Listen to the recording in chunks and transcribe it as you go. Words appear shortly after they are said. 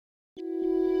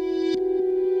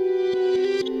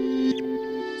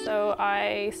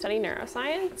I study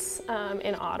neuroscience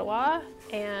in Ottawa,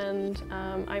 and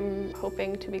I'm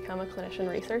hoping to become a clinician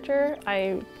researcher.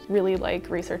 I really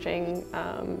like researching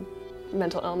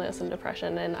mental illness and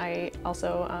depression, and I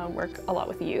also work a lot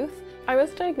with youth. I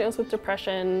was diagnosed with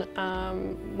depression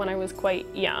when I was quite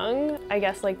young. I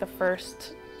guess like the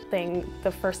first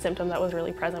symptom that was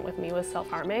really present with me was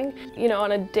self-harming. You know,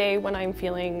 on a day when I'm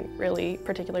feeling really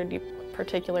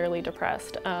particularly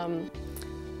depressed,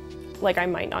 like I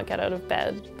might not get out of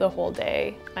bed the whole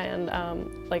day, and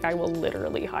like I will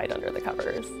literally hide under the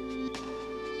covers.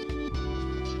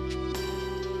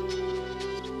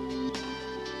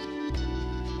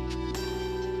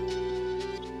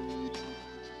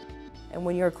 And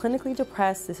when you're clinically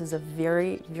depressed, this is a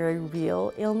very, very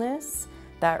real illness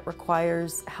that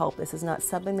requires help. This is not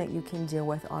something that you can deal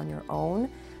with on your own.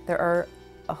 There are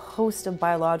a host of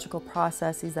biological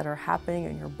processes that are happening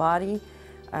in your body,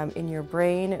 in your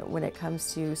brain, when it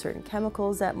comes to certain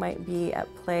chemicals that might be at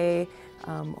play,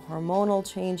 hormonal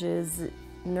changes,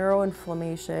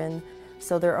 neuroinflammation.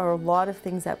 So there are a lot of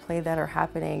things at play that are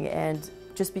happening, and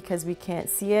just because we can't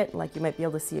see it, like you might be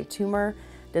able to see a tumor,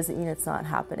 doesn't mean it's not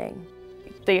happening.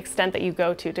 The extent that you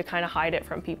go to kind of hide it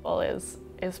from people is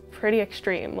pretty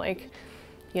extreme. Like,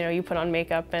 you know, you put on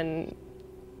makeup and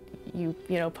you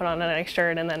know, put on a nice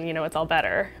shirt and then, you know, it's all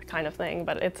better kind of thing,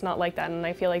 but it's not like that. And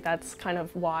I feel like that's kind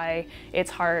of why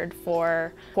it's hard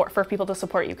for people to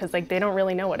support you, because like they don't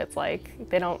really know what it's like.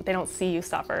 They don't see you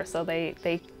suffer, so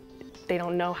they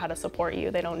don't know how to support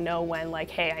you. They don't know when, like,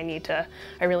 hey,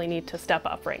 I really need to step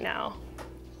up right now.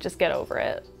 Just get over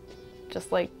it. Just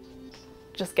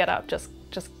get up, just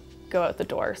go out the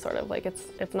door, sort of. Like,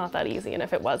 it's not that easy, and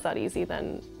if it was that easy,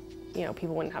 then, you know,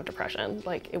 people wouldn't have depression.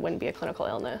 Like, it wouldn't be a clinical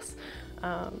illness.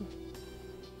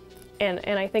 And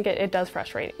I think it does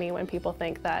frustrate me when people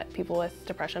think that people with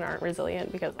depression aren't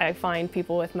resilient, because I find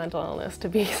people with mental illness to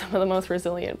be some of the most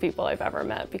resilient people I've ever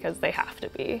met, because they have to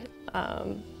be.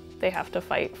 They have to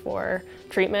fight for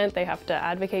treatment, they have to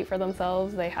advocate for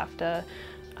themselves, they have to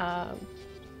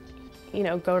you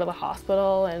know, go to the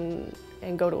hospital and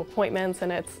go to appointments,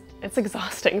 and it's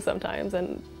exhausting sometimes,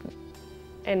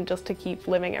 and just to keep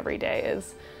living every day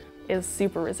is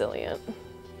super resilient.